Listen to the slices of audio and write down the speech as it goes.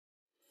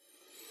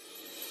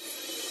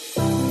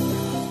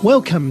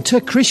Welcome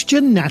to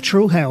Christian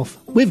Natural Health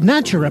with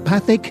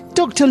naturopathic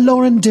Dr.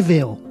 Lauren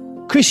DeVille.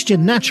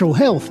 Christian Natural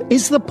Health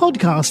is the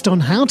podcast on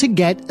how to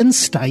get and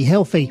stay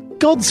healthy,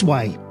 God's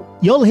way.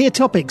 You'll hear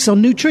topics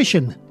on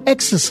nutrition,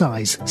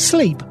 exercise,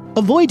 sleep,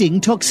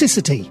 avoiding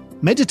toxicity,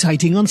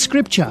 meditating on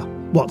scripture,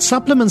 what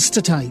supplements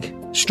to take,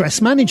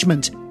 stress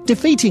management,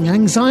 defeating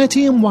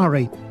anxiety and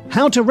worry,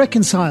 how to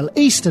reconcile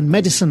Eastern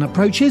medicine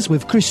approaches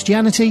with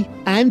Christianity,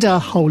 and a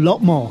whole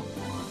lot more.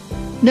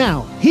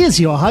 Now, here's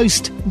your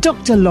host,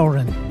 Dr.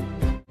 Lauren.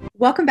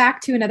 Welcome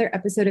back to another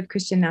episode of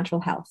Christian Natural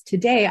Health.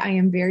 Today, I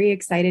am very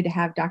excited to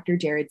have Dr.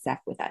 Jared Zeff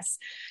with us.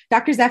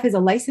 Dr. Zeff is a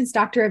licensed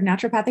doctor of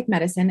naturopathic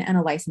medicine and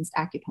a licensed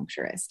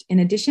acupuncturist. In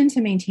addition to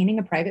maintaining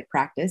a private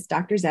practice,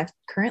 Dr. Zeff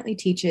currently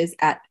teaches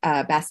at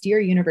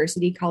Bastyr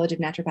University College of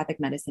Naturopathic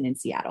Medicine in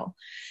Seattle.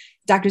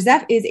 Dr.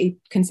 Zeff is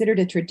considered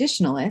a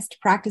traditionalist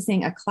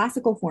practicing a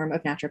classical form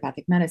of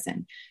naturopathic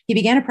medicine. He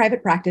began a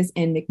private practice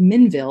in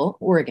McMinnville,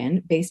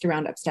 Oregon, based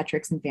around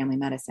obstetrics and family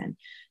medicine.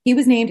 He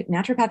was named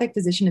Naturopathic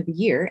Physician of the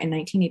Year in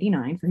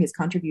 1989 for his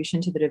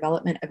contribution to the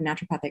development of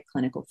naturopathic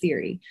clinical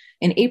theory.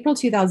 In April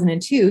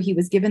 2002, he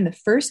was given the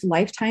first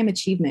Lifetime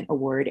Achievement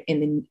Award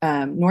in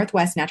the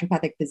Northwest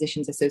Naturopathic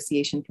Physicians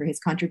Association for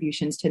his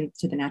contributions to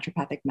the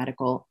naturopathic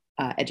medical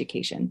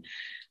education.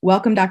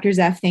 Welcome, Dr.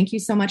 Zeff. Thank you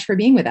so much for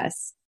being with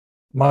us.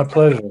 My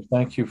pleasure.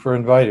 Thank you for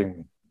inviting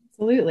me.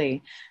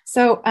 Absolutely.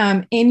 So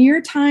in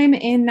your time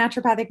in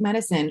naturopathic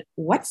medicine,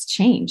 what's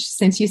changed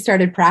since you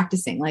started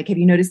practicing? Like, have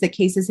you noticed that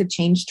cases have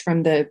changed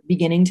from the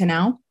beginning to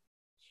now?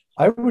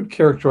 I would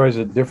characterize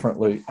it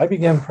differently. I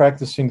began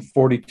practicing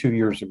 42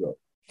 years ago.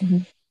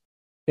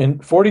 Mm-hmm.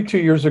 42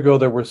 years ago,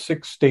 there were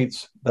 6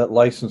 states that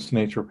licensed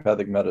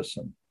naturopathic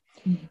medicine.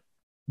 Mm-hmm.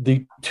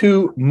 The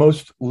 2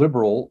 most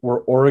liberal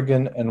were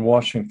Oregon and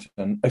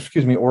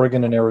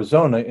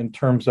Arizona in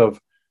terms of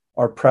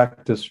our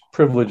practice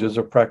privileges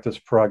or practice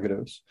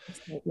prerogatives.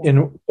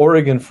 In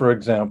Oregon, for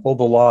example,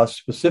 the law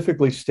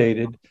specifically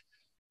stated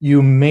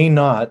you may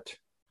not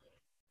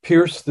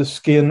pierce the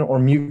skin or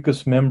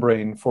mucous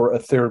membrane for a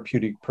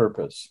therapeutic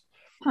purpose,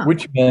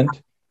 which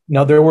meant,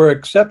 now there were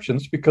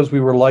exceptions because we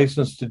were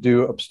licensed to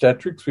do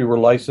obstetrics, we were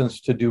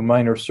licensed to do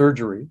minor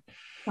surgery,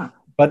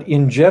 but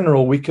in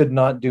general, we could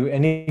not do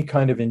any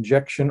kind of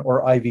injection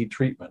or IV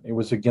treatment. It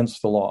was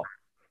against the law.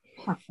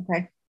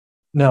 Okay.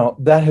 Now,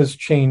 that has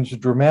changed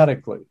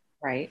dramatically.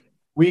 Right.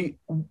 We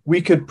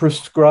could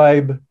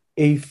prescribe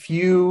a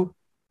few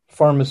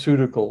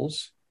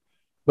pharmaceuticals,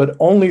 but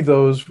only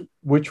those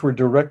which were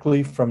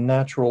directly from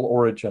natural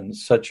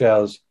origins, such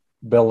as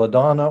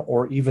belladonna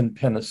or even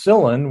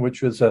penicillin,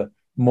 which is a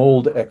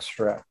mold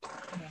extract.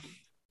 Yeah.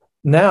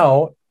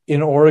 Now,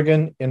 in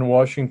Oregon, in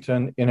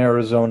Washington, in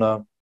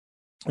Arizona,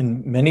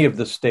 in many of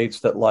the states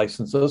that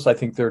license us, I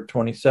think there are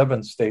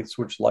 27 states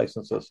which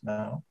license us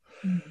now,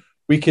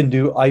 we can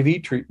do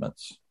IV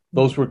treatments.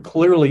 Those were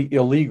clearly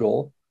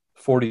illegal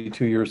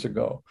 42 years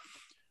ago.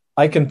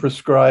 I can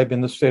prescribe in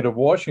the state of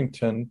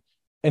Washington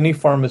any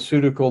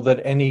pharmaceutical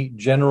that any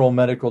general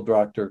medical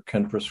doctor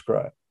can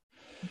prescribe.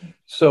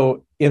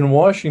 So in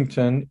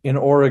Washington, in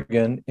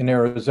Oregon, in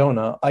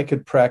Arizona, I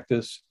could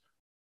practice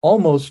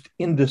almost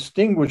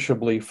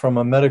indistinguishably from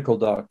a medical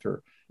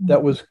doctor.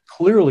 That was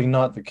clearly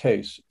not the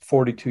case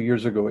 42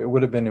 years ago. It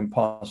would have been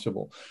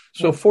impossible.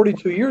 So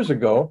 42 years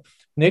ago,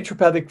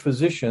 naturopathic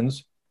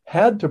physicians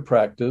had to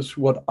practice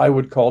what I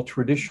would call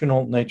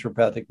traditional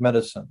naturopathic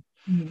medicine,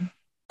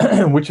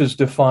 which is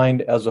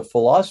defined as a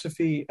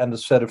philosophy and a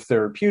set of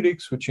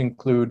therapeutics, which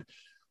include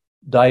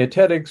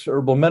dietetics,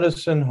 herbal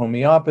medicine,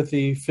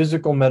 homeopathy,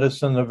 physical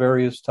medicine of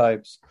various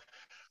types.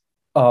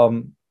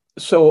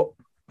 So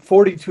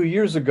 42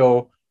 years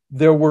ago,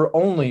 there were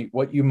only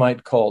what you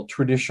might call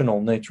traditional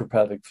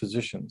naturopathic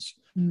physicians.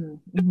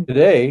 Mm-hmm.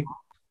 Today,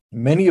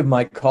 many of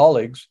my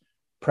colleagues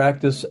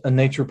practice a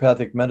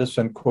naturopathic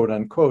medicine, quote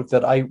unquote,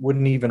 that I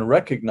wouldn't even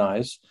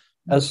recognize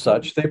as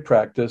such. They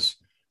practice,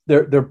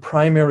 their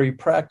primary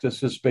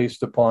practice is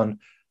based upon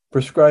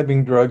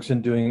prescribing drugs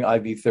and doing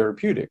IV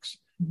therapeutics,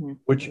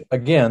 which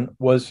again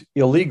was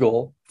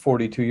illegal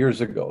 42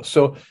 years ago.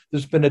 So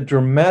there's been a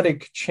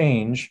dramatic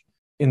change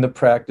in the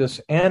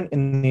practice and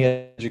in the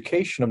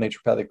education of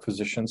naturopathic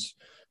physicians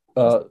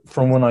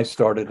from when I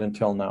started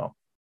until now.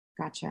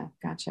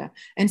 Gotcha.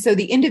 And so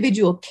the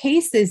individual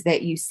cases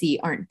that you see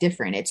aren't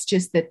different. It's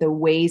just that the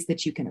ways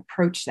that you can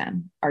approach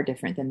them are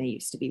different than they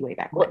used to be way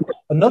back when.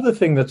 Another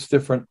thing that's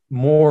different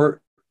more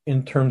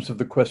in terms of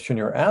the question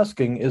you're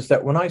asking is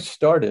that when I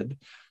started,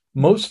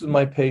 most of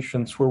my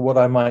patients were what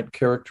I might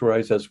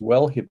characterize as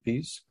well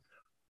hippies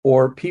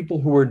or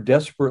people who were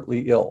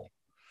desperately ill.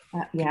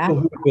 People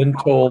who had been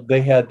told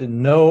they had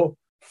no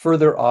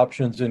further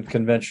options in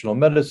conventional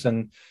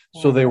medicine,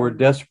 so they were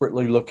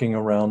desperately looking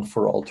around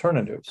for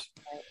alternatives.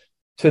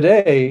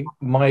 Today,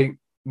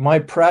 my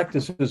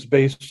practice is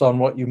based on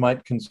what you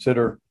might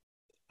consider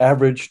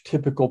average,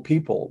 typical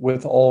people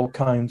with all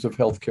kinds of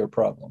healthcare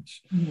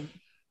problems.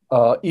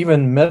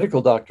 Even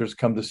medical doctors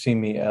come to see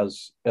me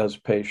as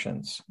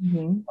patients.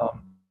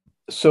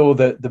 So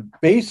that the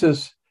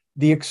basis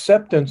the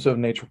acceptance of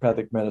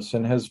naturopathic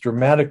medicine has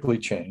dramatically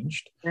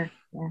changed. Sure.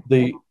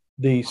 Yeah.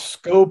 The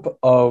scope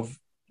of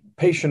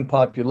patient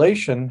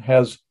population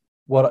has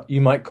what you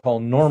might call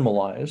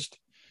normalized,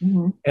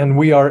 and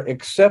we are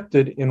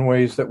accepted in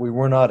ways that we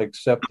were not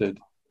accepted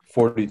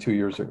 42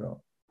 years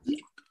ago.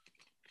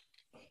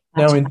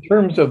 Now, in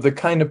terms of the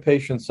kind of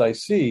patients I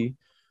see,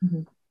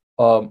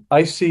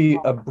 I see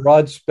a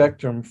broad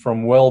spectrum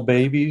from well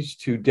babies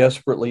to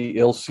desperately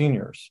ill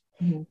seniors.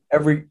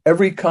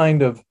 Every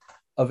kind of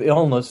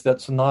illness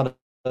that's not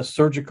a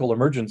surgical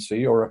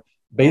emergency or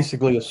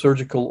basically a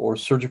surgical or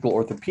surgical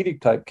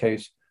orthopedic type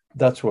case,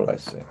 that's what I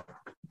see.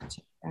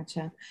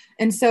 Gotcha.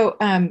 And so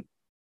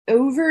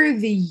over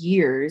the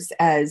years,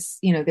 as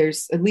you know,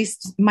 there's at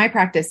least my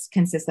practice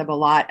consists of a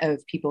lot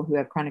of people who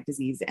have chronic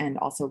disease and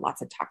also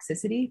lots of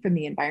toxicity from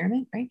the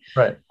environment, right?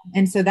 Right.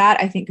 And so that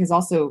I think is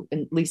also,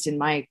 at least in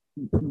my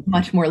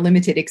much more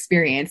limited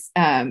experience,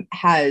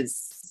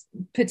 has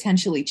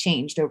potentially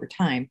changed over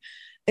time.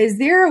 Is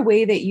there a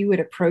way that you would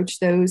approach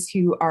those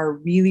who are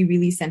really,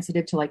 really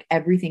sensitive to like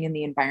everything in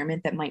the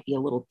environment that might be a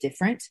little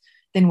different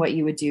than what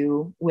you would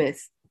do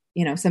with,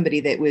 you know, somebody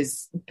that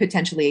was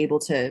potentially able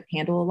to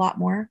handle a lot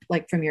more,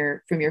 like from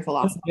your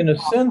philosophy? In a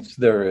sense,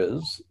 there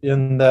is,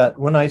 in that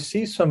when I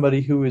see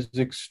somebody who is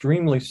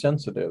extremely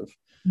sensitive,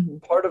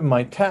 part of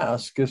my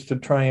task is to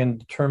try and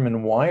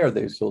determine why are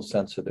they so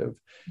sensitive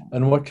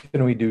and what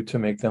can we do to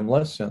make them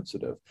less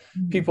sensitive.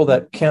 People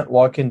that can't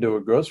walk into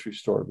a grocery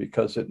store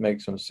because it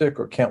makes them sick,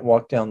 or can't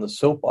walk down the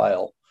soap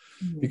aisle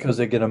because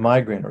they get a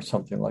migraine or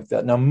something like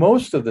that. Now,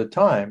 most of the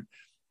time,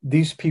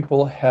 these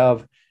people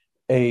have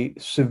a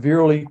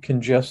severely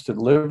congested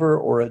liver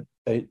or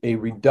a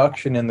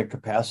reduction in the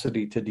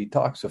capacity to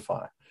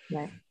detoxify.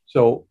 Right.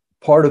 So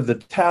part of the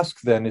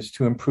task then is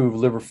to improve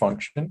liver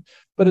function,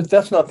 but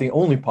that's not the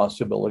only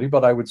possibility,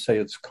 but I would say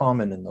it's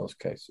common in those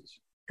cases.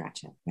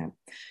 Gotcha. Yeah.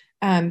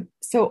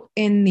 So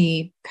in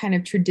the kind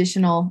of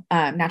traditional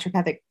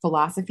naturopathic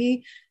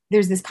philosophy,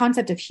 there's this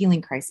concept of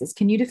healing crisis.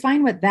 Can you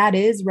define what that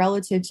is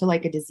relative to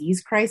like a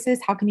disease crisis?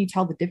 How can you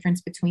tell the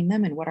difference between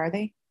them, and what are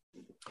they?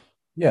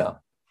 Yeah.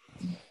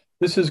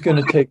 This is going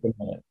to take a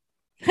minute.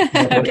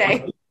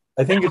 Okay.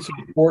 I think it's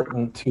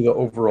important to the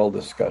overall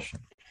discussion.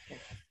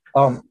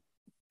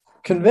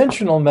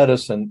 Conventional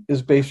medicine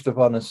is based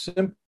upon a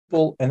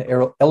simple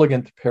and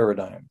elegant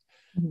paradigm,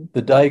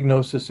 the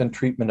diagnosis and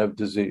treatment of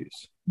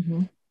disease.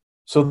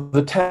 So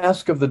the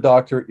task of the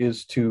doctor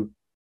is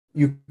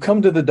you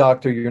come to the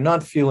doctor, you're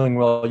not feeling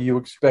well, you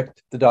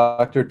expect the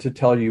doctor to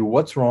tell you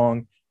what's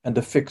wrong and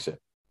to fix it.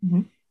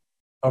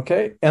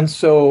 Okay? And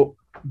so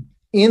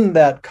in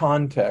that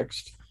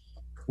context,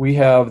 we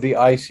have the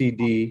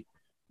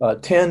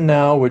ICD-10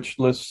 now, which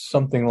lists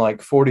something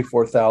like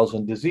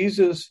 44,000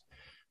 diseases.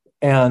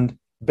 And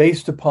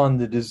based upon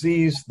the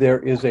disease, there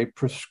is a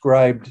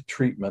prescribed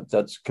treatment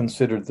that's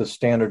considered the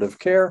standard of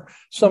care.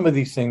 Some of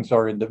these things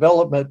are in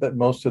development, but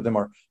most of them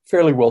are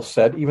fairly well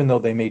set, even though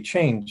they may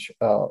change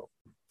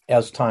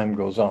as time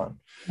goes on.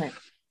 Right.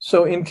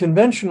 So in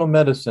conventional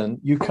medicine,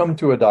 you come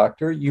to a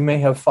doctor, you may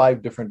have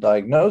 5 different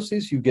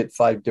diagnoses, you get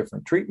 5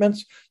 different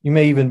treatments, you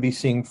may even be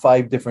seeing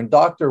 5 different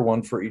doctors,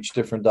 one for each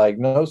different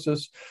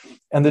diagnosis,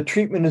 and the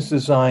treatment is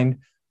designed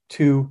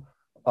to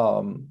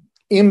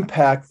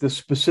impact the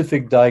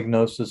specific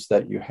diagnosis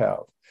that you have.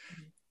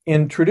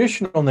 In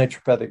traditional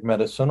naturopathic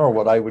medicine, or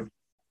what I would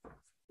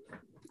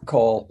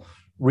call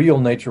real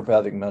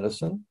naturopathic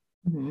medicine,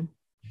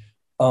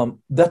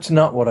 that's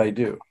not what I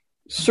do.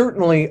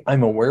 Certainly,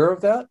 I'm aware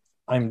of that.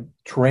 I'm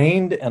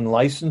trained and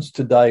licensed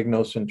to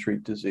diagnose and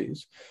treat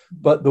disease,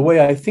 but the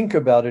way I think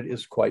about it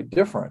is quite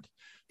different.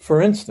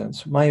 For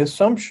instance, my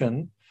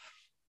assumption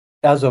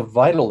as a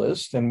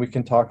vitalist, and we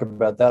can talk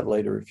about that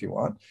later if you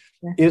want,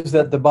 is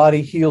that the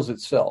body heals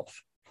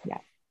itself. Yeah.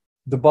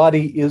 The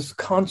body is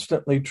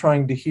constantly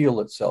trying to heal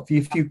itself.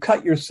 If you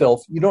cut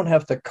yourself, you don't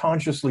have to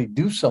consciously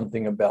do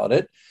something about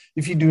it.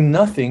 If you do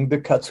nothing,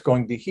 the cut's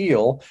going to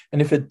heal.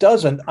 And if it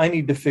doesn't, I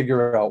need to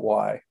figure out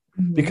why.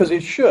 Because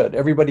it should.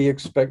 Everybody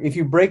expects, if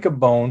you break a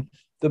bone,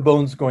 the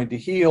bone's going to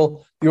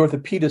heal. The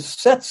orthopedist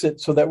sets it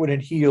so that when it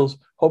heals,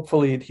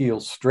 hopefully it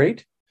heals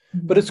straight,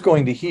 but it's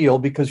going to heal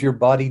because your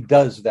body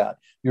does that.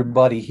 Your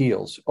body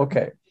heals.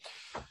 Okay.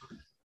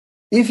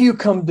 If you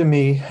come to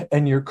me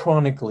and you're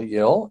chronically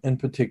ill in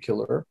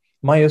particular,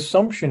 my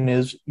assumption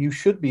is you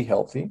should be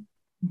healthy.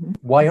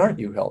 Why aren't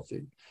you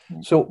healthy?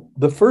 So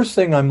the first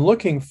thing I'm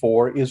looking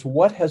for is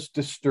what has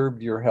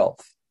disturbed your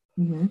health.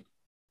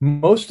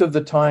 Most of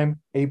the time,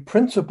 a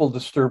principal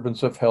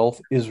disturbance of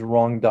health is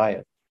wrong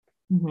diet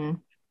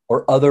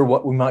or other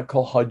what we might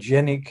call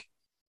hygienic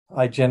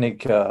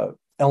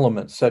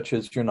elements, such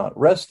as you're not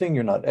resting,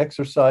 you're not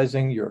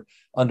exercising, you're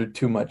under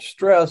too much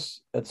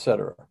stress,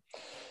 etc.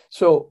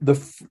 So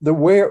the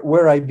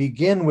where I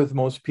begin with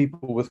most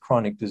people with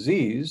chronic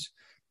disease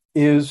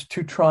is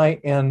to try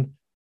and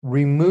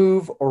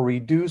remove or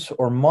reduce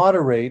or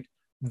moderate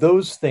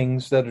those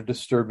things that are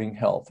disturbing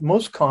health.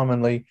 Most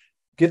commonly,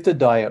 get the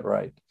diet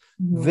right.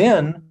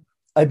 Then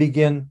I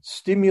begin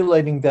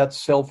stimulating that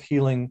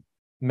self-healing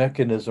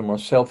mechanism or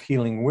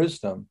self-healing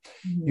wisdom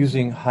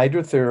using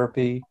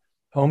hydrotherapy,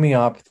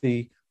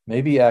 homeopathy,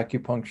 maybe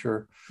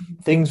acupuncture,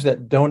 things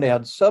that don't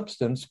add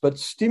substance, but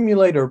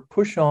stimulate or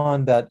push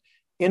on that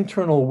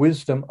internal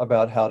wisdom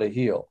about how to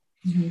heal.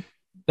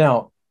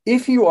 Now,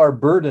 if you are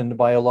burdened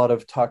by a lot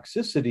of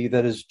toxicity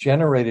that has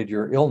generated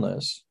your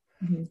illness,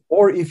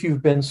 or if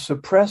you've been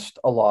suppressed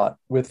a lot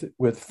with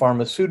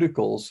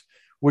pharmaceuticals,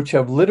 which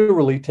have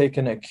literally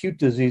taken acute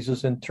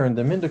diseases and turned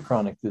them into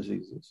chronic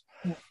diseases,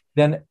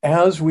 then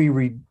as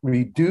we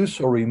reduce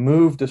or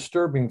remove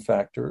disturbing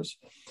factors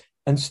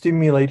and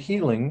stimulate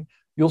healing,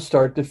 you'll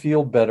start to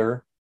feel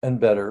better and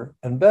better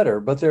and better.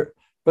 But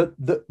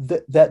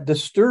that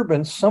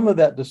disturbance, some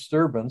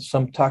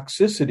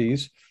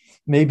toxicities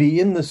may be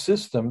in the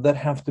system that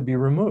have to be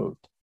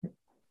removed.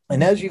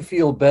 And as you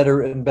feel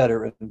better and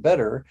better and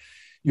better,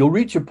 you'll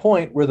reach a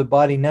point where the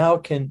body now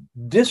can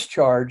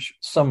discharge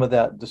some of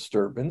that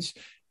disturbance.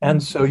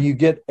 And so you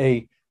get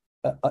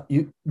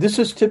this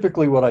is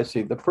typically what I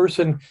see. The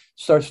person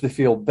starts to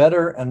feel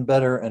better and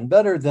better and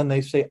better. Then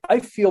they say, I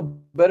feel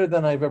better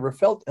than I've ever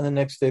felt. And the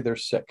next day they're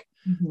sick.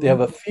 They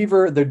have a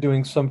fever. They're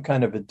doing some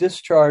kind of a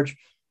discharge,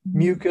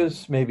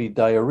 mucus, maybe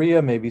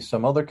diarrhea, maybe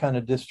some other kind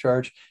of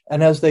discharge.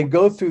 And as they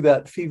go through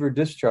that fever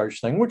discharge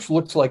thing, which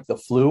looks like the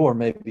flu or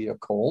maybe a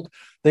cold,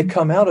 they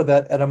come out of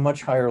that at a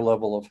much higher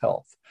level of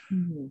health.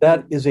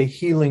 That is a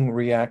healing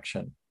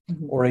reaction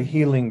or a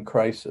healing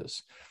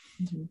crisis.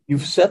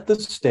 You've set the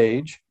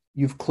stage.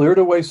 You've cleared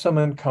away some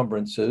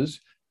encumbrances.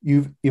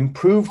 You've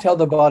improved how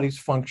the body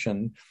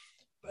functions.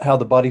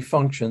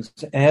 And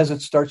as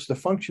it starts to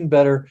function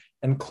better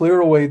and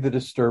clear away the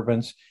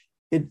disturbance,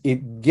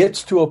 it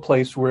gets to a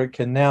place where it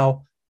can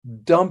now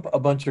dump a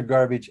bunch of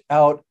garbage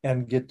out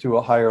and get to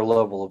a higher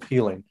level of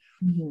healing.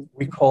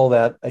 We call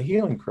that a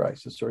healing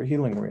crisis or a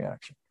healing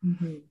reaction.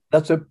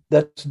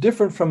 That's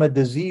different from a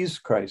disease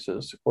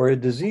crisis or a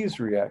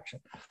disease reaction.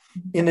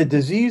 In a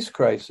disease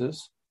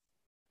crisis,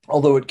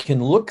 although it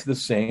can look the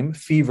same,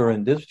 fever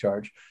and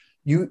discharge,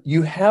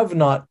 you have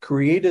not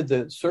created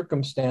the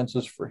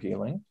circumstances for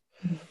healing.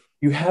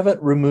 You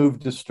haven't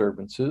removed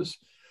disturbances.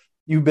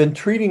 You've been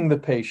treating the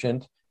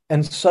patient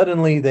and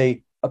suddenly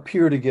they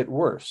appear to get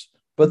worse,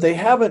 but they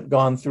haven't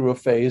gone through a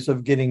phase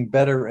of getting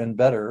better and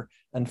better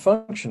and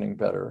functioning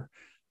better.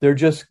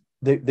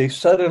 They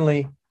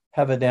suddenly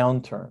have a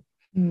downturn.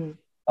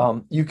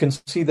 You can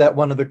see that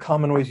one of the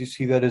common ways you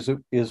see that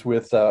is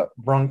with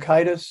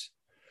bronchitis.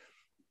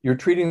 You're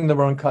treating the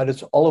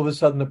bronchitis. All of a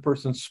sudden, the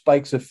person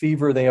spikes a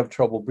fever. They have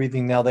trouble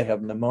breathing. Now they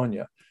have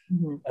pneumonia,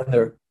 and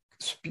they're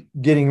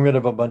getting rid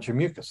of a bunch of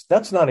mucus.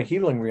 That's not a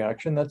healing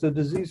reaction. That's a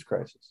disease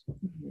crisis.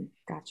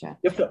 Gotcha.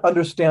 You have to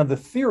understand the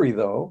theory,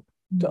 though,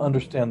 to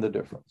understand the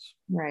difference.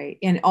 Right.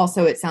 And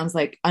also, it sounds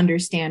like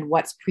understand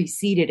what's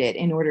preceded it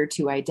in order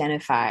to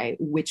identify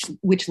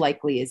which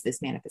likely is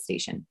this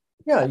manifestation.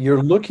 Yeah,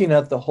 you're looking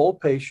at the whole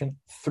patient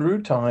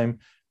through time,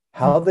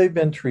 how they've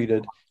been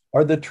treated.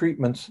 Are the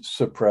treatments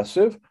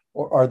suppressive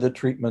or are the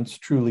treatments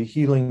truly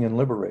healing and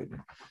liberating?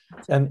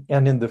 And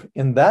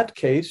in that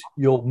case,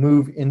 you'll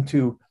move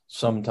into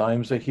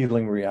sometimes a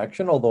healing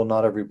reaction, although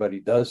not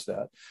everybody does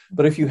that.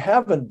 But if you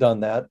haven't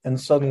done that and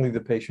suddenly the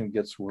patient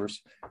gets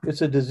worse,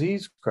 it's a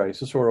disease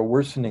crisis or a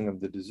worsening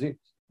of the disease.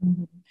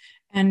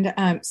 And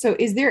so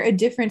is there a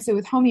difference? So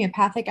with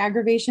homeopathic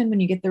aggravation, when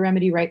you get the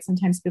remedy right,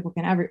 sometimes people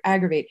can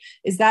aggravate.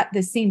 Is that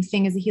the same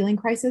thing as a healing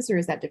crisis or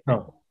is that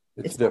different? No,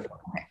 it's different.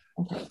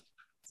 Okay.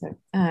 So,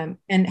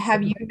 and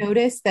have you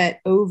noticed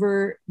that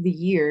over the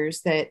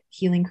years that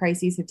healing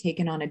crises have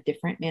taken on a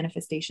different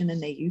manifestation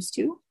than they used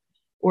to?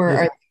 Or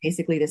are they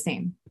basically the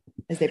same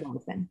as they've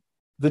always been?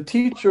 The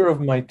teacher of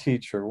my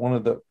teacher, one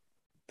of the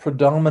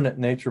predominant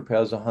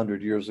naturopaths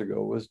 100 years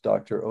ago, was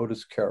Dr.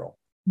 Otis Carroll.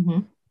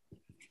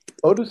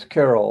 Otis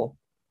Carroll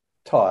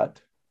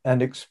taught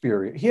and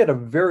experienced. He had a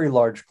very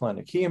large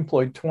clinic. He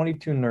employed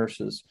 22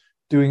 nurses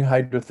doing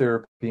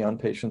hydrotherapy on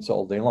patients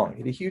all day long. He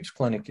had a huge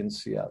clinic in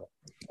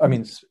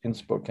in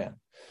Spokane.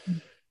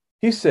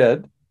 He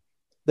said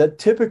that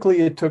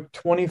typically it took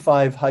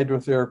 25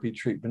 hydrotherapy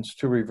treatments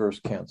to reverse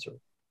cancer.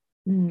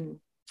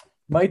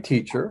 My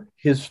teacher,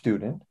 his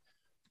student,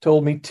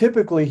 told me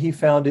typically he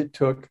found it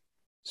took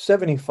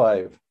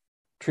 75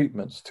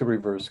 treatments to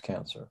reverse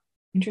cancer.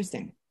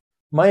 Interesting.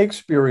 My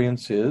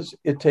experience is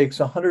it takes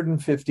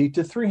 150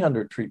 to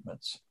 300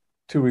 treatments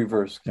to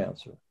reverse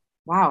cancer.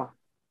 Wow.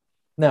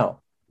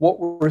 Now, what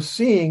we're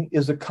seeing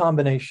is a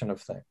combination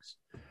of things.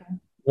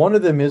 One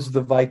of them is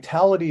the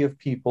vitality of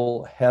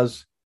people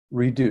has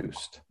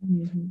reduced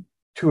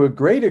to a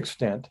great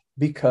extent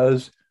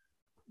because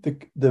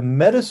the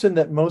medicine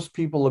that most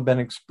people have been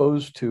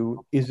exposed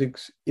to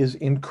is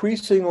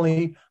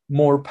increasingly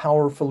more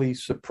powerfully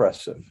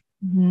suppressive.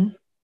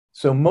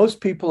 So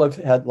most people have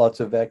had lots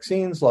of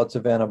vaccines, lots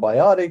of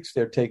antibiotics.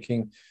 They're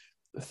taking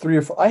 3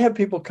 or 4. I have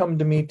people come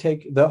to me,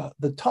 take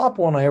the top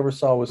one I ever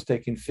saw was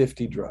taking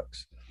 50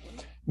 drugs.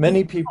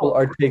 Many people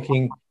are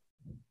taking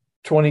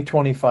 20,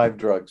 25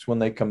 drugs when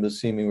they come to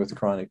see me with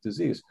chronic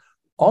disease.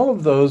 All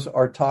of those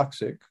are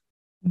toxic.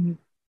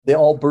 They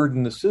all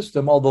burden the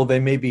system, although they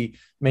may be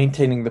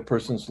maintaining the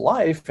person's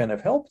life and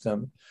have helped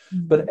them.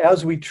 Mm-hmm. But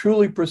as we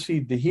truly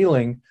proceed to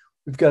healing,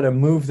 we've got to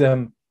move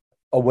them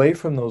away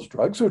from those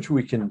drugs, which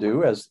we can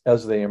do as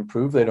they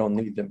improve. They don't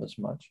need them as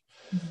much.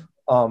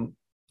 Mm-hmm.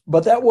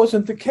 But that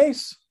wasn't the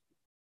case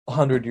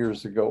 100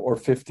 years ago or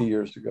 50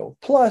 years ago.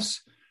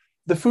 Plus,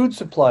 the food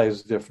supply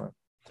is different.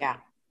 Yeah.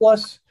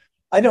 Plus,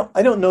 I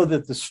don't know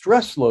that the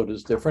stress load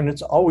is different.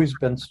 It's always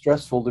been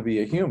stressful to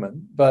be a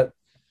human, but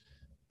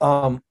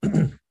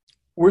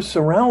we're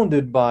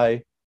surrounded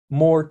by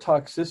more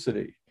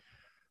toxicity.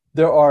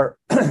 There are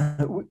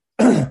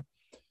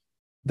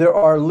there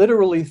are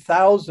literally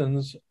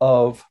thousands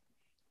of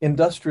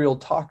industrial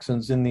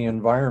toxins in the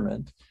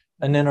environment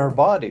and in our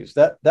bodies.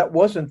 That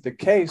wasn't the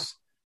case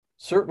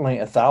certainly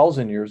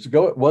 1,000 years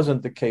ago. It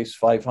wasn't the case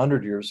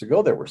 500 years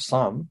ago. There were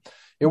some.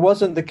 It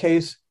wasn't the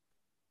case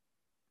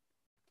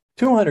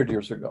 200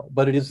 years ago,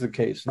 but it is the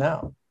case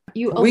now.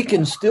 We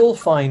can still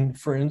find,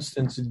 for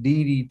instance,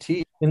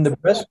 DDT in the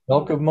breast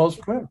milk of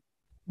most women.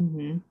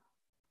 Mm-hmm.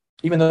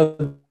 Even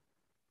though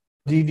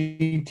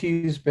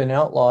DDT has been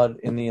outlawed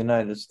in the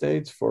United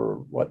States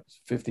for,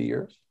 50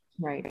 years?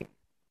 Right.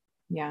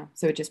 Yeah.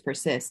 So it just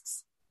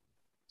persists.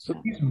 So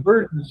these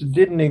burdens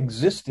didn't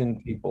exist in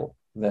people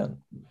then.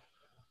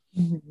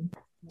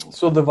 Mm-hmm.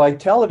 So the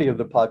vitality of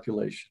the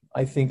population,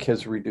 I think,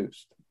 has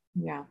reduced.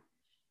 Yeah.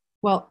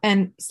 Well,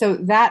 and so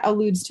that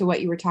alludes to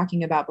what you were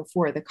talking about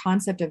before, the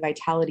concept of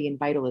vitality and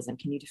vitalism.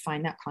 Can you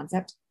define that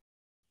concept?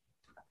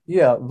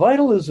 Yeah,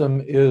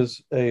 vitalism is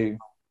an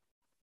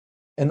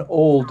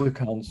old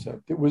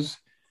concept. It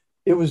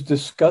was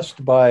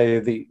discussed by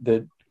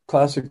the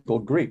classical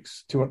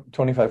Greeks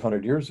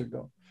 2,500 years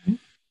ago. Mm-hmm.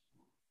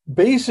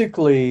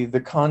 Basically,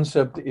 the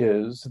concept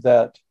is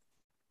that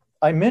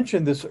I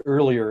mentioned this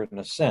earlier in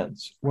a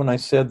sense when I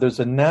said there's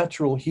a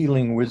natural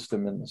healing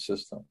wisdom in the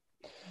system.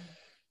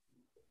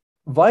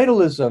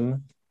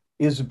 Vitalism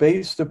is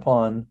based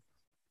upon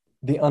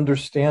the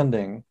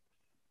understanding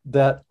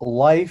that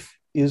life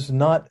is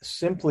not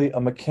simply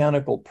a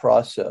mechanical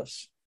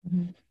process.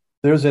 Mm-hmm.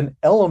 There's an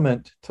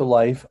element to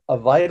life, a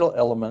vital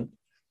element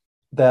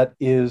that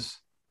is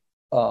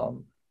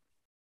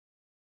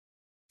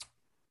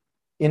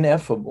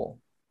ineffable.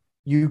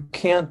 You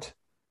can't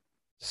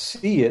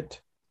see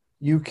it.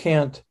 You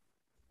can't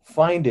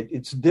find it.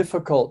 It's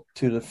difficult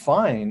to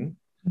define,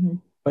 mm-hmm.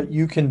 but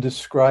you can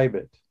describe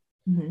it.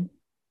 Mm-hmm.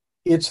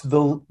 It's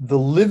the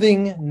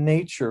living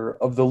nature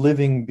of the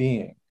living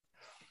being.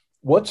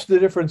 What's the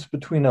difference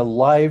between a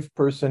live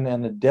person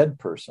and a dead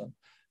person?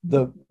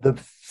 The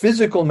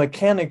physical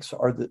mechanics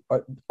are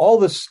all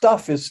the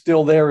stuff is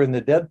still there in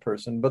the dead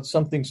person, but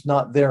something's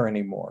not there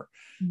anymore.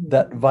 Mm-hmm.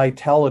 That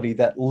vitality,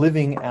 that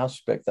living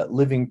aspect, that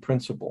living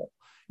principle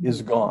mm-hmm.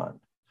 is gone.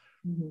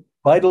 Mm-hmm.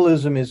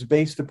 Vitalism is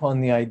based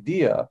upon the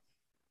idea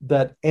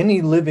that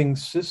any living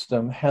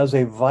system has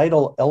a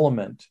vital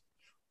element,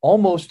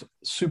 almost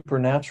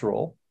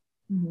supernatural,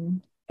 mm-hmm.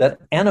 that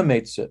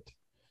animates it.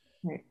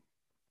 Right.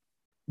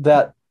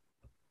 That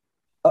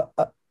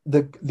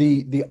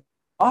the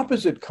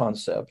opposite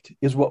concept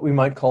is what we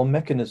might call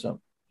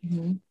mechanism.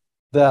 Mm-hmm.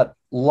 That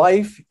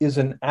life is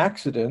an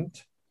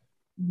accident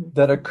mm-hmm.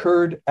 that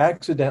occurred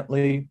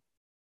accidentally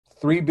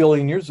 3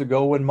 billion years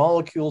ago when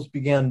molecules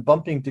began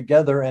bumping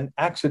together and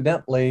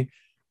accidentally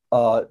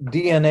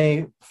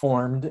DNA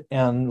formed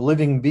and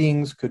living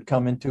beings could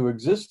come into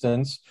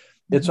existence.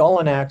 Mm-hmm. It's all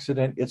an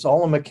accident. It's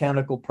all a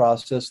mechanical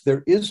process.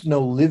 There is no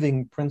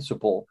living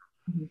principle.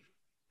 Mm-hmm.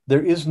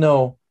 There is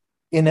no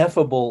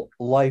ineffable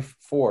life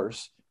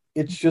force.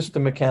 It's just a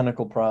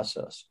mechanical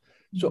process.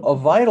 So a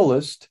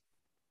vitalist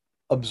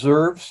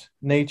observes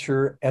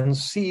nature and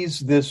sees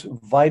this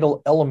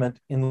vital element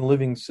in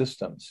living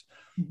systems.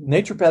 Mm-hmm.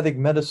 Naturopathic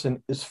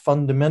medicine is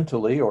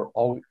fundamentally, or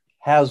always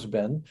has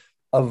been,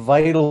 a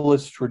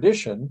vitalist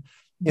tradition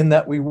in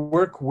that we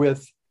work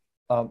with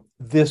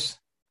this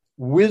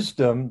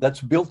wisdom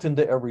that's built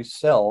into every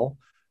cell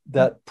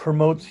that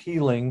promotes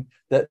healing,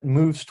 that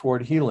moves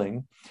toward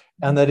healing,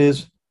 and that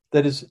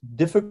is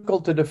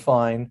difficult to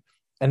define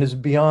and is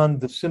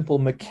beyond the simple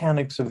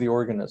mechanics of the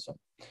organism.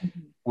 Mm-hmm.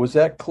 Was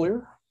that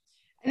clear?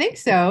 I think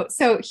so.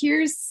 So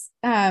here's,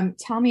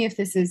 tell me if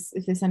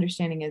this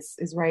understanding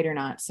is right or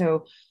not.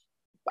 So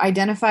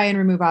identify and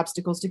remove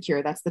obstacles to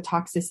cure. That's the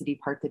toxicity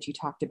part that you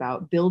talked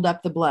about. Build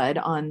up the blood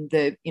on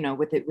the,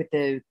 with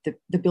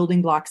the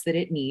building blocks that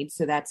it needs.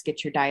 So that's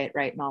get your diet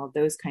right and all of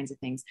those kinds of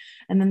things.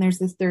 And then there's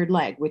this third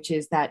leg, which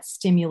is that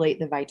stimulate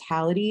the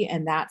vitality.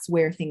 And that's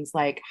where things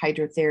like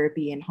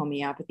hydrotherapy and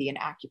homeopathy and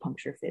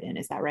acupuncture fit in.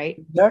 Is that right?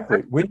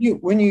 Exactly.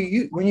 When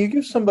you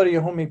give somebody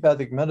a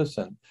homeopathic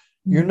medicine,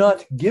 mm-hmm. you're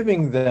not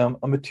giving them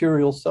a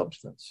material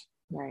substance.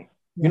 Right.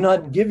 You're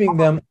not giving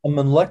them a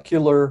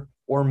molecular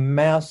or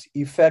mass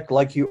effect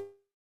like you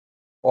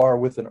are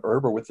with an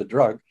herb or with a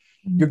drug.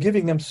 Mm-hmm. You're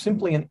giving them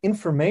simply an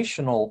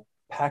informational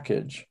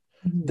package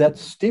mm-hmm. that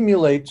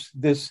stimulates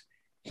this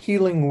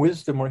healing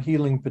wisdom or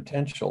healing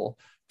potential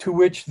to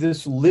which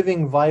this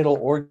living vital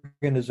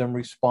organism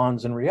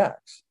responds and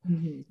reacts.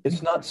 Mm-hmm.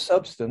 It's not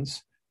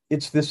substance,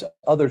 it's this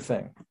other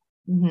thing.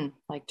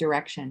 Like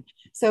direction.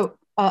 So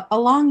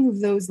along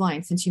those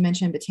lines, since you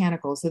mentioned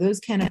botanicals, so those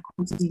can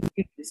be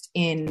used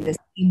in the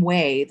same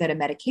way that a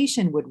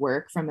medication would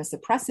work from a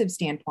suppressive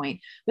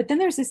standpoint. But then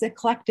there's this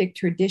eclectic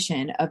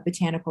tradition of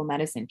botanical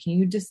medicine. Can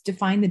you just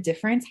define the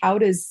difference? How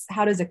does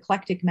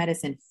eclectic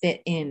medicine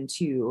fit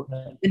into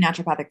the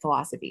naturopathic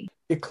philosophy?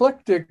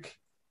 Eclectic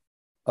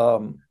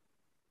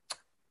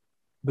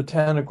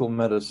botanical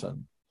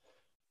medicine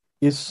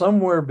is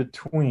somewhere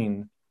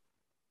between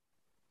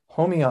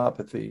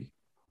homeopathy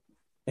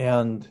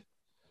and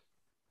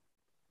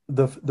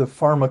the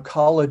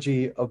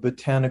pharmacology of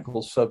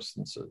botanical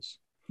substances.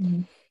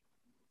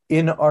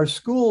 In our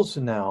schools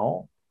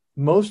now,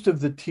 most of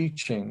the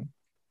teaching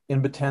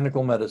in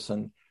botanical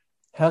medicine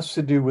has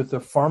to do with the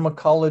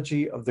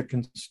pharmacology of the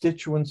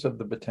constituents of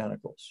the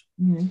botanicals.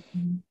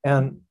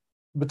 And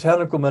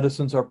botanical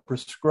medicines are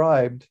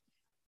prescribed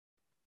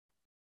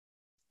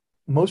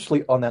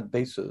mostly on that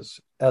basis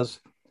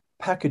as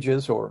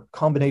packages or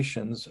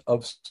combinations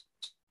of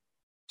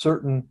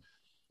certain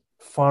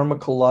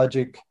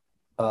pharmacologic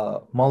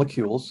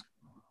molecules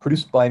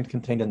produced by and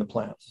contained in the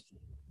plants.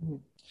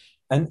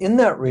 And in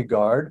that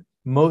regard,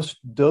 most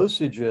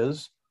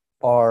dosages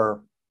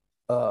are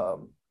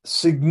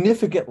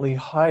significantly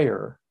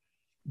higher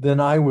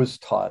than I was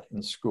taught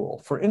in school.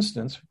 For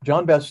instance,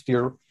 John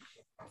Bastyr,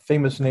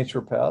 famous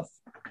naturopath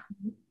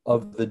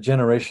of the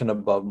generation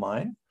above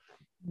mine,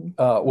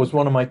 was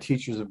one of my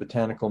teachers of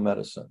botanical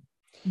medicine.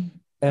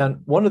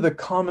 And one of the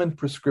common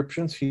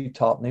prescriptions he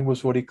taught me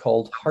was what he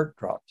called heart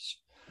drops.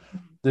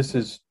 This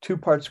is 2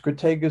 parts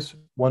Crataegus,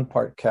 1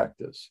 part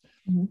cactus.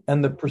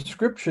 And the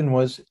prescription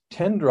was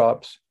 10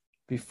 drops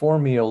before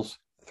meals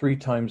 3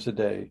 times a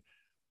day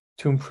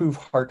to improve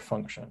heart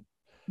function.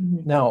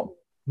 Now,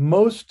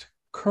 most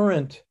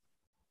current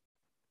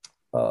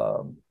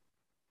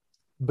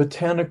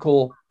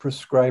botanical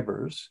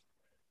prescribers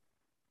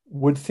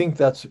would think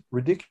that's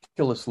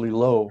ridiculously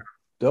low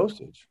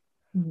dosage.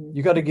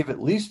 You got to give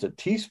at least a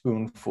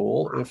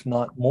teaspoonful, if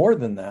not more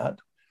than that,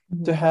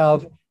 to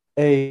have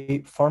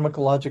a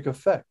pharmacologic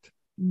effect.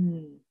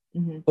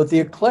 But the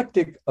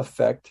eclectic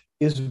effect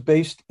is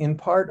based in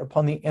part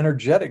upon the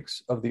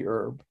energetics of the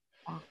herb,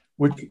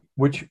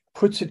 which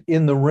puts it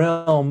in the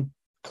realm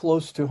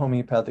close to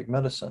homeopathic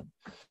medicine.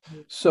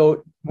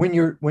 So when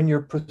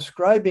you're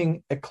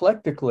prescribing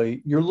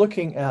eclectically, you're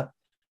looking at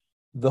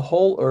the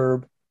whole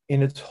herb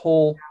in its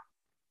whole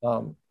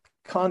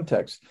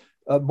context.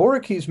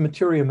 Borake's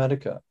Materia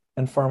Medica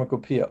and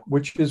Pharmacopoeia,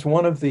 which is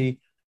one of the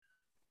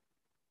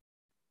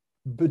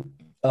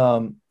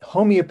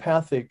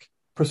homeopathic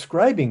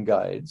prescribing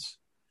guides,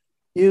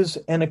 is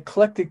an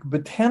eclectic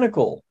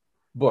botanical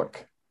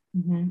book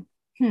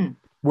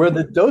where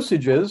the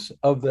dosages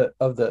of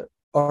the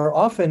are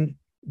often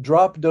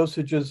drop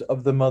dosages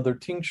of the mother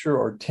tincture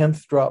or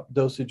 10th drop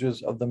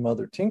dosages of the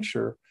mother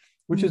tincture,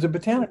 which is a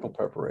botanical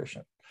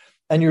preparation.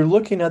 And you're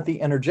looking at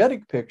the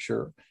energetic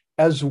picture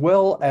as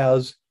well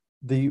as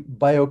the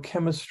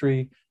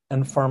biochemistry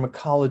and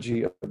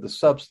pharmacology of the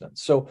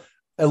substance. So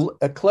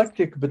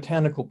eclectic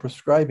botanical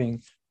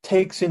prescribing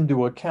takes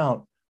into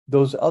account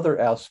those other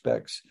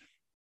aspects.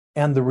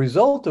 And the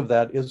result of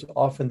that is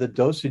often the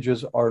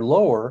dosages are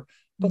lower,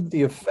 but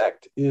the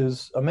effect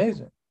is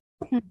amazing.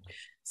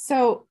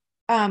 So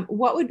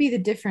what would be the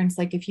difference?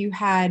 Like if you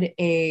had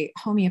a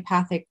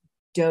homeopathic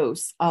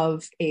dose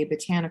of a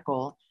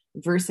botanical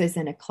versus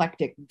an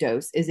eclectic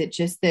dose, is it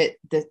just that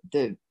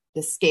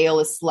the scale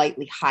is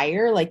slightly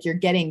higher? Like you're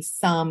getting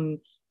some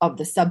of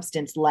the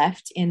substance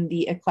left in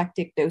the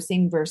eclectic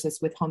dosing versus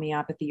with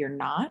homeopathy you're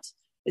not?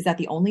 Is that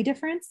the only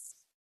difference?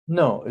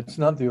 No, it's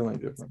not the only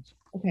difference.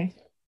 Okay.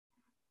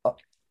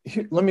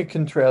 Let me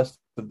contrast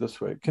it this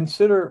way.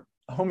 Consider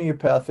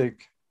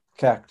homeopathic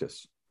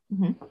cactus.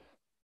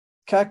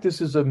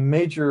 Cactus is a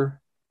major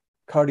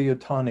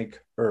cardiotonic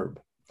herb,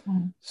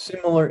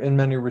 similar in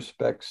many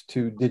respects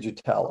to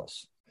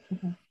digitalis.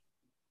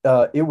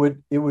 It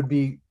would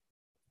be,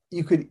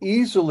 you could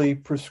easily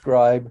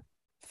prescribe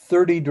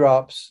 30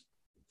 drops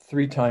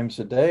 3 times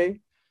a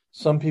day.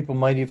 Some people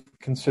might even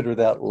consider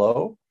that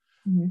low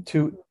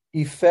to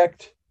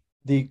effect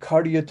the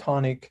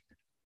cardiotonic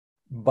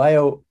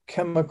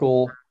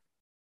biochemical,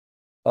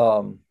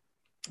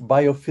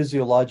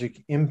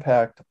 biophysiologic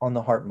impact on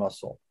the heart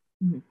muscle.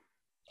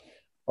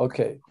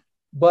 Okay,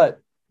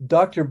 but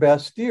Dr.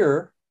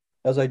 Bastyr,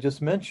 as I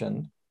just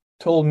mentioned,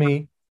 told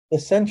me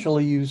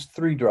essentially use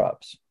 3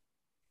 drops.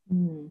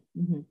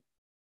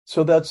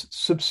 So that's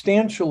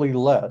substantially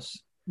less.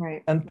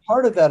 Right. And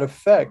part of that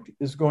effect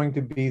is going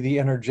to be the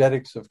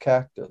energetics of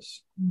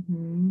cactus.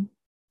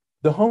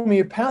 The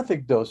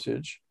homeopathic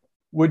dosage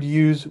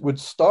would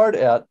start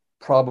at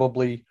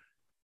probably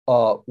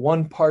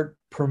 1 part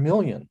per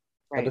million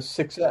at a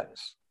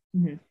 6x.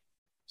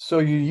 So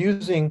you're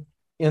using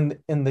in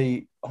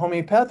the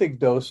homeopathic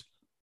dose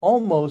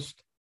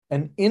almost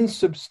an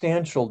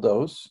insubstantial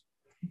dose,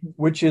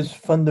 which is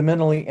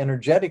fundamentally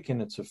energetic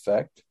in its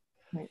effect.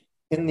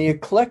 In the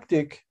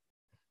eclectic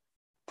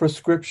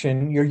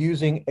prescription, you're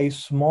using a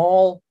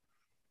small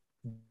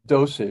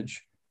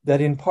dosage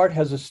that in part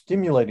has a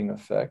stimulating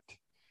effect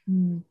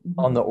Mm-hmm.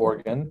 on the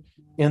organ.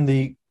 In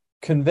the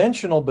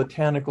conventional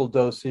botanical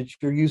dosage,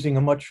 you're using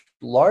a much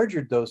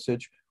larger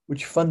dosage,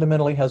 which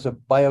fundamentally has a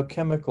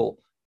biochemical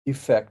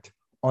effect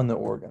on the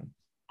organ.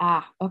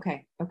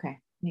 Okay.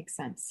 Makes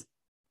sense.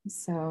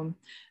 So,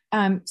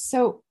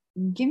 so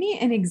give me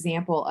an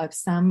example of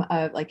some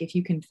of, like, if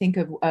you can think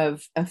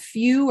of a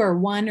few or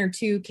one or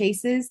two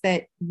cases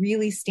that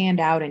really stand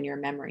out in your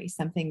memory,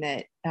 something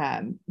that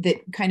that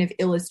kind of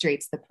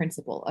illustrates the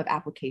principle of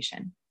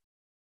application.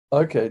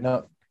 Okay,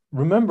 now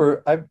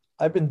remember,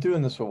 I've been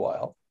doing this a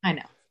while. I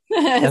know.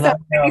 And So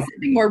maybe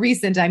something more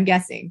recent, I'm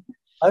guessing.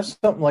 I have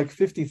something like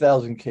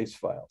 50,000 case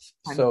files.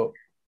 So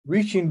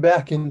reaching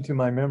back into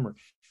my memory,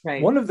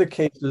 Right. one of the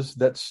cases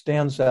that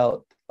stands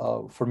out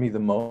for me the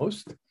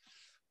most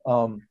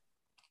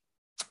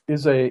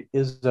is a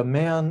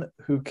man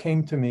who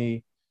came to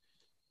me,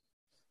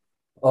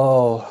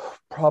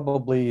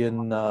 probably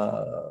in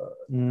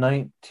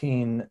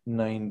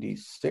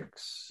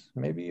 1996,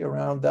 maybe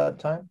around that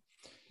time.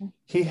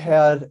 He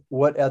had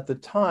what at the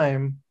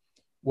time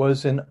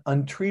was an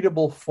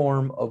untreatable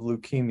form of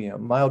leukemia,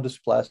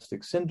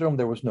 myelodysplastic syndrome.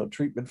 There was no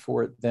treatment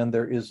for it then.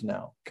 There is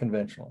now,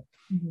 conventionally.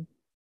 Mm-hmm.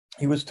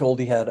 He was told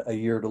he had a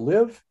year to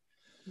live.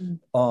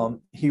 Mm-hmm.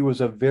 He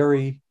was a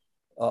very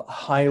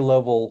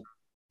high-level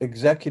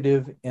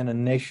executive in a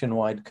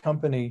nationwide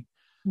company.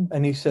 Mm-hmm.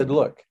 And he said,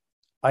 look,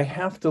 I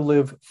have to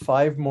live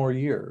 5 more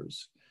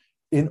years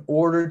in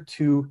order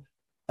to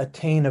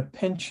attain a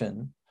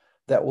pension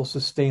that will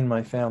sustain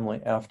my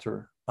family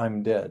after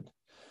I'm dead.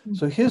 Mm-hmm.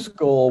 So his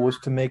goal was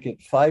to make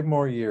it 5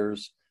 more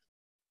years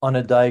on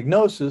a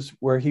diagnosis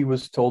where he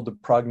was told the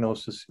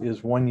prognosis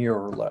is 1 year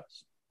or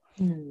less.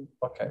 Mm-hmm.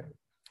 Okay.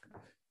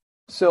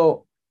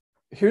 So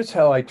here's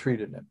how I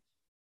treated him.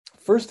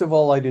 First of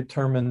all, I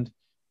determined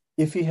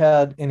if he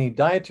had any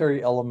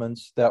dietary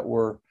elements that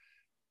were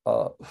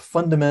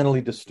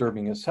fundamentally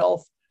disturbing his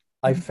health.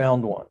 I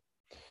found one.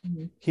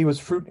 Mm-hmm. He was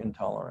fruit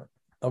intolerant.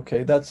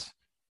 Okay, that's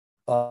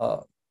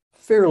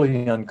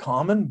fairly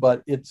uncommon,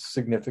 but it's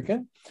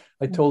significant.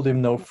 I told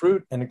him no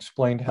fruit and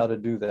explained how to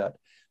do that.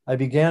 I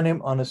began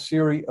him on a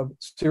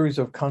series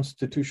of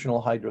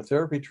constitutional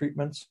hydrotherapy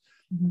treatments,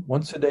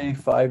 once a day,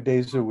 5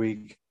 days a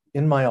week,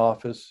 in my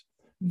office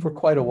for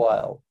quite a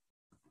while,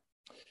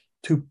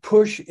 to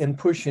push and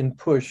push and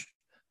push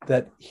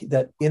that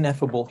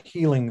ineffable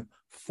healing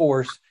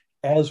force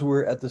as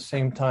we're at the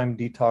same time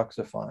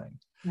detoxifying.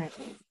 Right.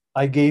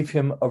 I gave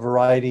him a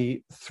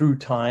variety through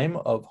time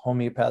of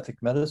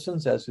homeopathic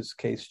medicines as his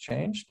case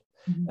changed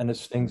and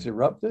as things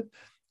erupted.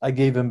 I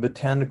gave him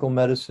botanical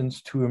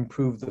medicines to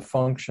improve the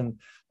function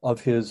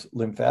of his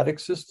lymphatic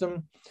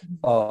system,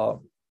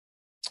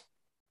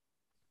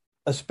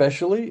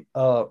 especially,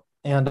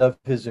 and of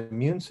his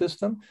immune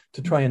system,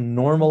 to try and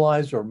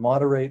normalize or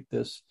moderate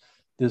this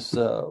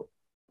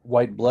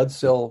white blood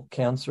cell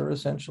cancer,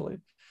 essentially.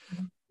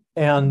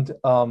 And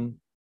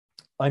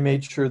I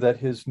made sure that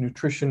his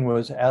nutrition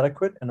was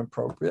adequate and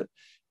appropriate,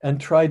 and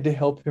tried to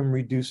help him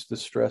reduce the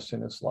stress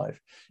in his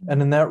life.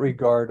 And in that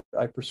regard,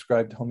 I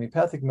prescribed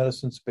homeopathic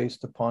medicines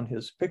based upon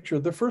his picture.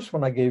 The first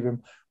one I gave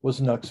him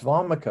was Nux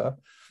vomica,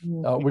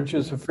 which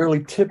is a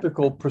fairly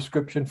typical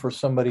prescription for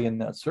somebody in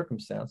that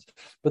circumstance,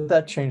 but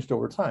that changed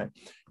over time.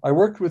 I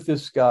worked with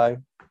this guy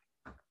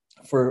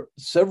for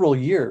several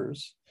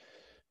years,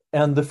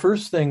 and the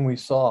first thing we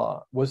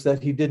saw was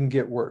that he didn't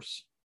get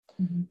worse.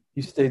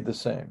 He stayed the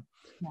same.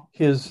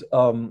 His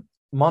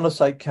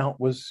monocyte count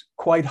was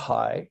quite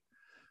high.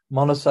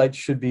 Monocytes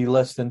should be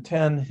less than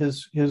 10.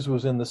 His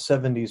was in the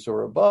 70s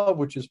or above,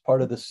 which is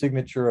part of the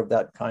signature of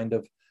that kind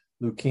of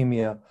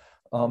leukemia,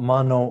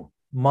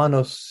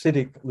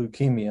 monocytic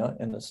leukemia,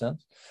 in a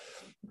sense.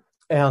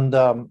 And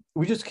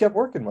we just kept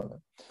working with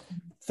him.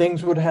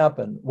 Things would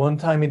happen. One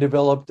time he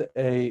developed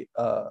a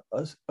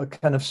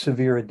kind of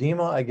severe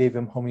edema. I gave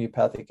him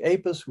homeopathic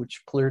apis,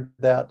 which cleared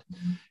that.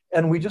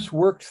 And we just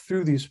worked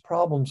through these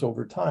problems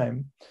over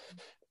time.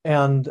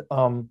 And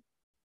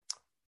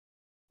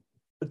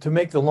to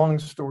make the long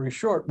story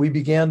short, we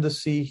began to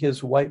see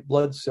his white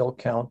blood cell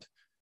count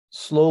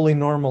slowly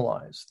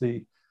normalize.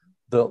 The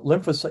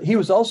lymphocyte. He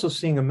was also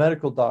seeing a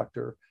medical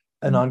doctor,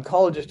 an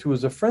oncologist who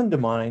was a friend of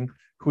mine,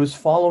 who was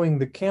following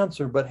the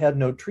cancer but had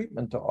no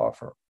treatment to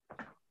offer.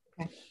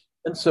 Okay.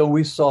 And so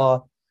we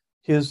saw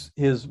his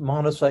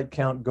monocyte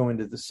count go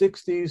into the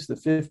 60s, the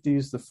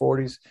 50s, the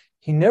 40s.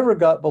 He never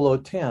got below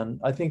 10.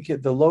 I think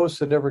the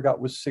lowest it ever got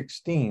was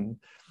 16,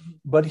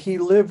 but he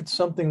lived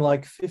something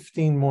like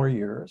 15 more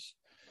years.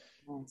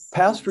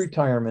 Past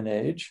retirement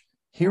age,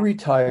 he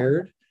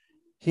retired.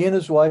 He and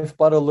his wife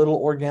bought a little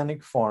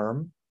organic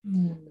farm,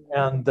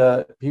 and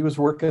he was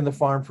working the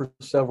farm for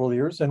several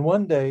years. And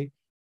one day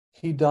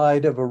he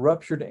died of a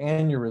ruptured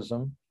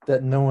aneurysm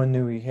that no one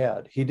knew he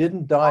had. He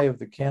didn't die of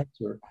the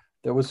cancer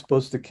that was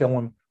supposed to kill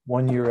him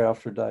 1 year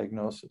after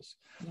diagnosis.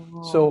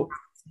 So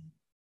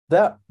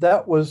that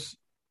was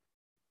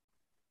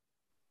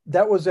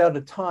at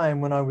a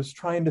time when I was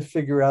trying to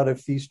figure out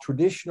if these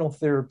traditional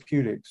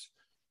therapeutics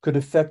could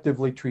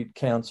effectively treat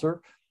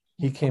cancer.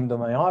 He came to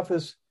my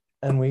office.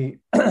 and we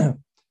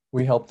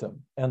we helped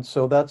him. And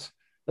so that's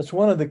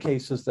one of the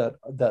cases that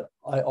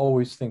I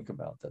always think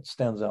about, that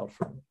stands out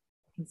for me.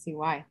 I can see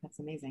why. That's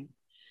amazing.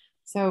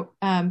 So,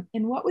 and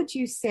what would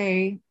you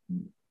say,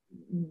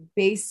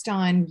 based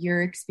on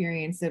your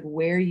experience of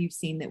where you've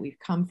seen that we've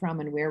come from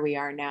and where we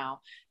are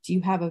now, do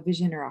you have a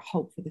vision or a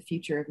hope for the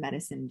future of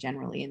medicine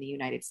generally in the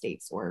United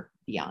States or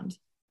beyond?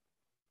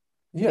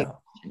 Yeah,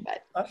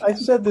 I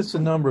said this a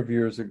number of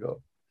years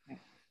ago.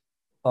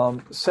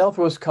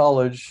 Southwest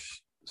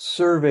College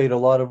surveyed a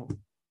lot of,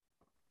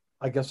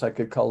 I guess I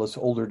could call us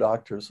older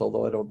doctors,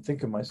 although I don't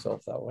think of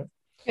myself that way.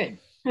 Good.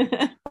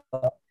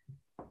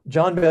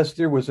 John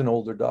Bastyr was an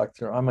older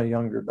doctor. I'm a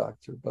younger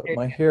doctor, but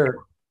my hair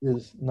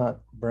is not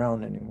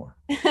brown anymore.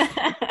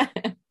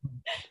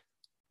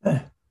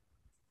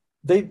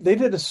 They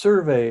did a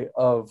survey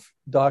of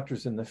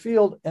doctors in the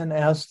field and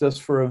asked us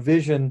for a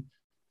vision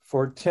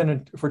for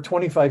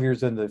 25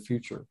 years into the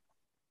future.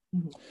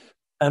 Mm-hmm.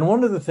 And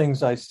one of the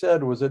things I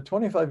said was that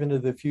 25 into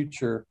the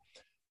future,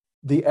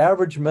 the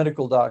average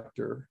medical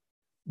doctor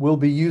will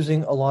be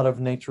using a lot of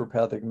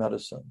naturopathic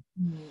medicine.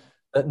 Mm-hmm.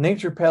 That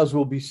naturopaths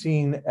will be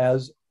seen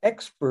as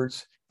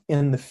experts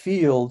in the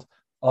field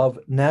of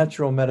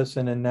natural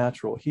medicine and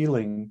natural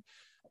healing,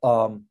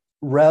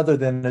 rather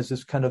than as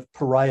this kind of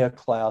pariah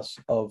class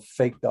of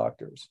fake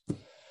doctors.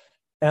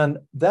 And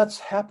that's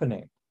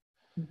happening.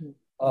 Mm-hmm.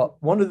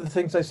 One of the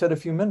things I said a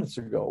few minutes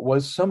ago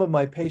was some of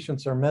my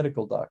patients are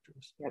medical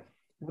doctors. Yep.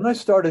 When I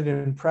started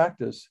in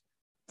practice,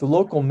 the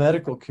local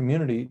medical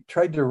community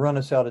tried to run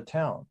us out of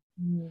town.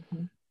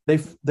 Mm-hmm.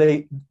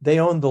 They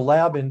owned the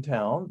lab in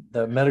town,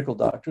 the medical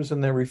doctors,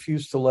 and they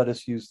refused to let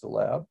us use the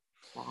lab.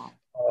 Wow.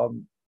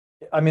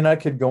 I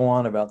could go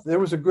on about that. There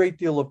was a great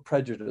deal of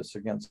prejudice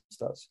against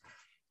us.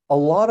 A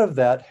lot of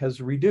that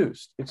has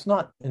reduced. It's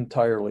not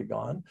entirely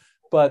gone,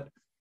 but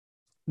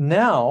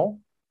now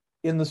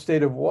in the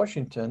state of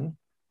Washington,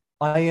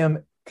 I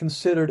am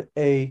considered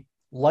a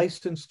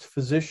licensed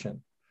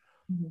physician.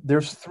 Mm-hmm.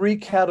 There's 3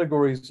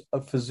 categories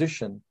of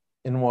physician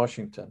in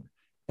Washington: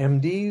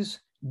 MDs,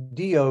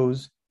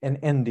 DOs, and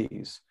NDs.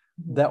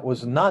 Mm-hmm. That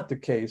was not the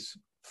case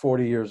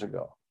 40 years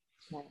ago.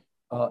 Right.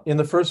 In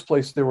the first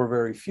place, there were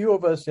very few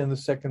of us. In the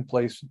second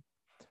place,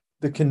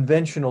 the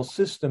conventional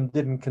system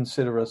didn't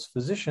consider us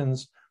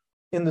physicians.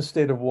 In the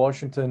state of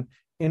Washington,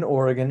 in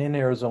Oregon, in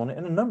Arizona,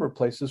 in a number of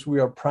places, we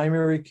are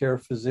primary care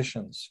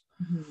physicians.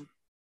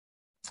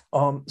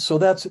 Mm-hmm. So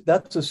that's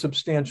a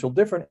substantial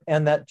difference.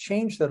 And that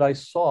change that I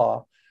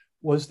saw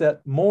was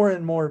that more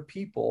and more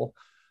people,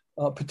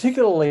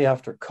 particularly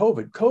after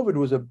COVID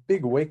was a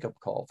big wake-up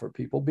call for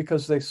people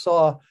because they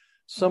saw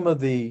some of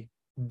the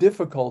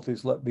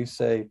difficulties, let me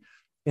say,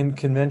 in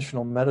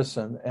conventional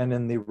medicine and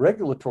in the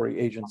regulatory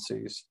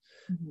agencies.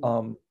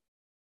 Mm-hmm.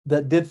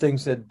 That did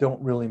things that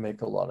don't really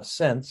make a lot of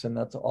sense. And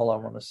that's all I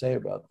want to say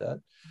about that.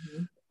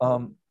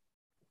 Mm-hmm.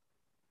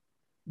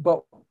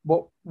 But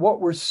what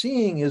we're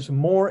seeing is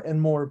more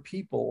and more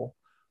people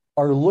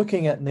are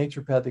looking at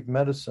naturopathic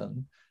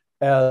medicine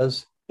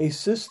as a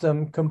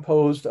system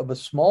composed of a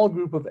small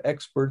group of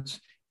experts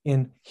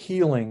in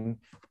healing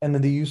and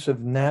in the use of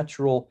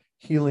natural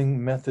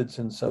healing methods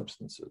and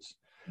substances.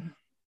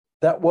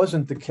 That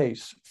wasn't the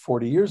case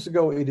 40 years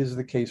ago. It is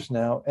the case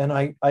now. And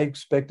I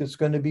expect it's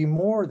going to be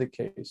more the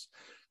case.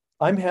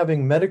 I'm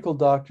having medical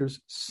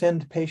doctors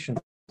send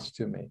patients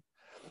to me.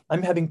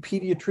 I'm having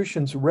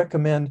pediatricians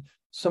recommend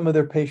some of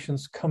their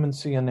patients come and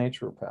see a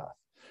naturopath.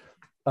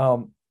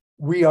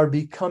 We are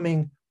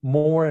becoming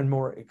more and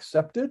more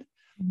accepted.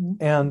 Mm-hmm.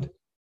 And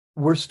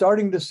we're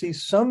starting to see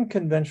some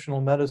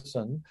conventional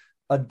medicine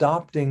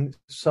adopting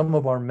some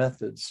of our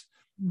methods.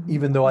 Mm-hmm.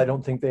 Even though I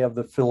don't think they have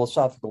the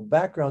philosophical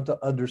background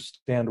to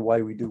understand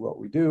why we do what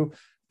we do,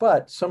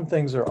 but some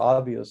things are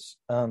obvious,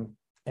 and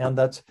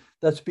that's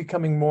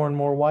becoming more and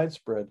more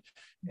widespread.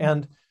 Mm-hmm.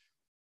 And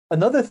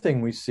another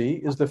thing we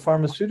see is the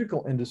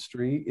pharmaceutical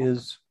industry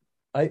is,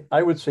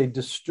 I would say,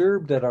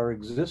 disturbed at our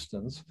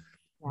existence,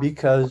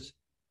 because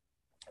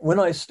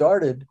when I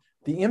started,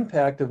 the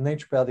impact of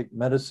naturopathic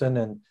medicine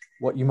and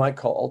what you might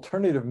call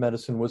alternative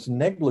medicine was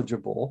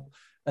negligible,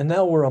 and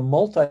now we're a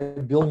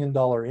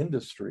multi-billion-dollar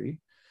industry.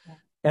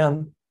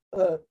 And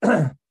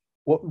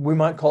what we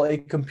might call a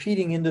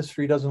competing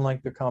industry doesn't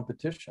like the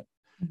competition.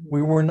 Mm-hmm.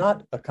 We were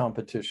not a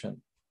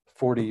competition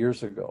 40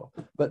 years ago,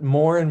 but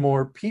more and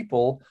more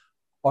people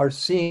are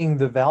seeing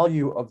the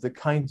value of the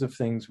kinds of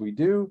things we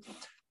do.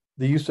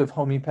 The use of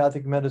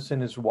homeopathic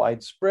medicine is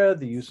widespread.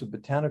 The use of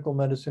botanical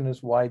medicine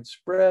is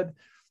widespread.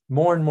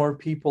 More and more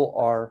people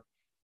are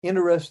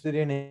interested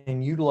in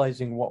and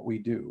utilizing what we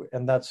do.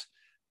 And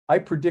I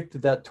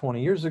predicted that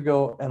 20 years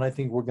ago, and I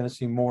think we're going to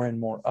see more and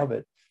more of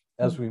it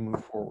as we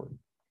move forward.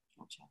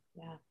 Gotcha.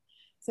 Yeah.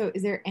 So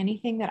is there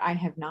anything that I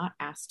have not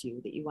asked you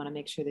that you want to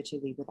make sure that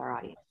you leave with our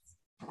audience?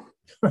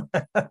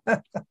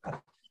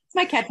 It's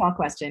my catch-all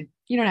question.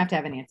 You don't have to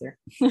have an answer.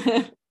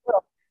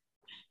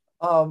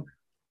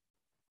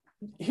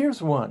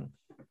 Here's one.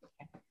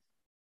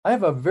 I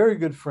have a very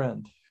good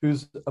friend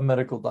who's a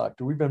medical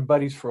doctor. We've been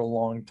buddies for a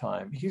long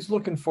time. He's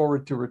looking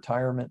forward to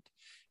retirement.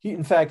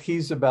 In fact,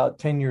 he's about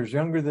 10 years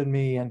younger than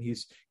me, and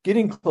he's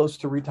getting close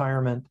to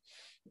retirement.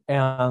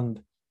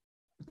 And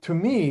to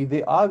me,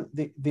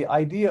 the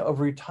idea of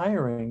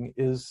retiring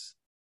is,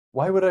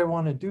 why would I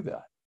want to do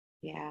that?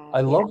 Yeah.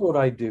 I love what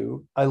I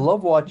do. I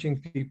love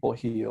watching people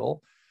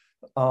heal.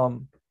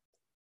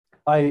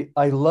 I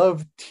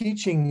love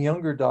teaching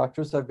younger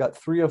doctors. I've got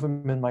 3 of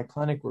them in my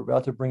clinic. We're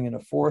about to bring in a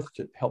 4th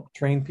to help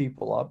train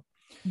people up.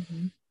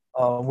 Mm-hmm.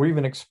 We're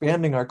even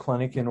expanding our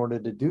clinic in order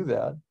to do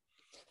that.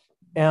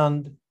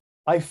 And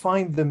I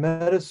find the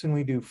medicine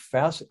we do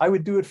fast. I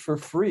would do it for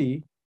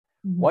free.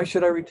 Mm-hmm. Why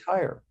should I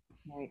retire?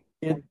 Right.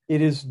 It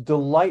is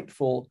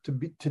delightful to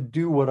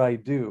do what I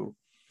do.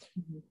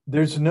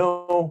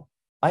 Mm-hmm.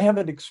 I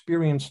haven't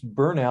experienced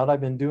burnout.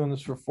 I've been doing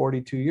this for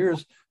 42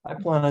 years. I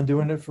plan on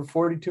doing it for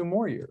 42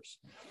 more years.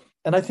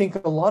 And I think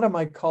a lot of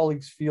my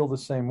colleagues feel the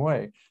same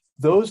way.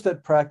 Those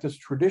that practice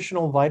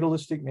traditional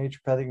vitalistic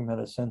naturopathic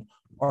medicine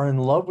are in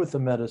love with the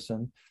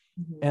medicine,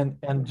 mm-hmm.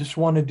 and just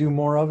want to do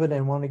more of it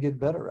and want to get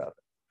better at it.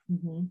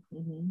 Mm-hmm.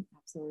 Mm-hmm.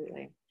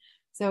 Absolutely.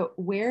 So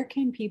where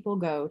can people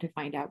go to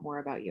find out more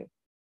about you?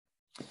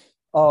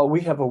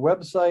 We have a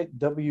website,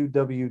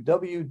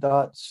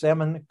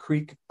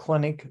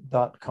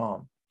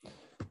 www.salmoncreekclinic.com.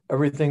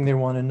 Everything they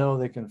want to know,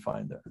 they can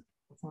find there.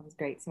 Sounds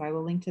great. So I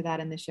will link to that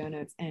in the show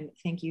notes. And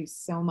thank you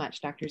so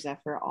much, Dr. Zeff,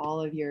 for all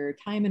of your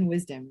time and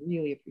wisdom.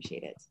 Really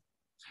appreciate it.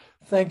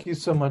 Thank you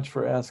so much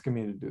for asking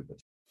me to do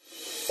this.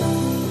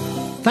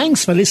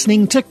 Thanks for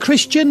listening to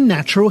Christian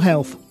Natural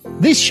Health.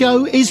 This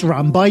show is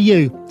run by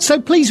you,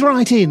 so please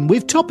write in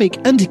with topic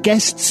and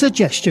guest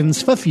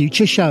suggestions for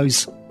future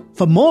shows.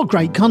 For more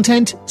great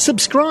content,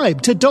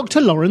 subscribe to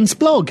Dr. Lauren's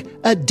blog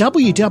at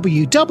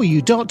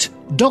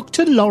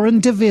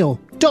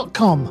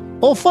www.drlaurendeville.com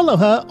or follow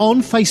her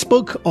on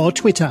Facebook or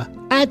Twitter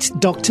at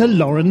Dr.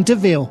 Lauren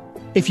Deville.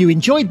 If you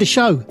enjoyed the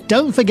show,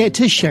 don't forget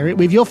to share it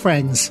with your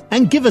friends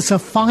and give us a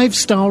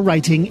 5-star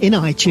rating in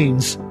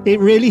iTunes. It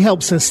really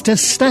helps us to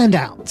stand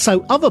out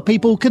so other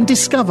people can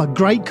discover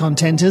great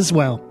content as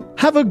well.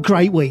 Have a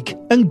great week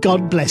and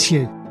God bless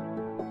you.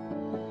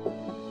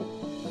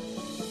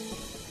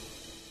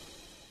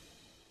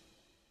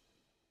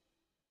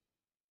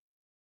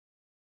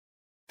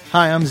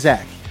 Hi, I'm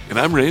Zach. And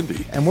I'm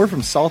Randy. And we're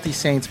from Salty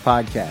Saints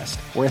Podcast.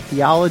 We're a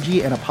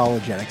theology and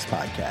apologetics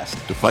podcast.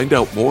 To find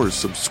out more,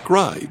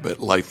 subscribe at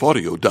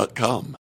lifeaudio.com.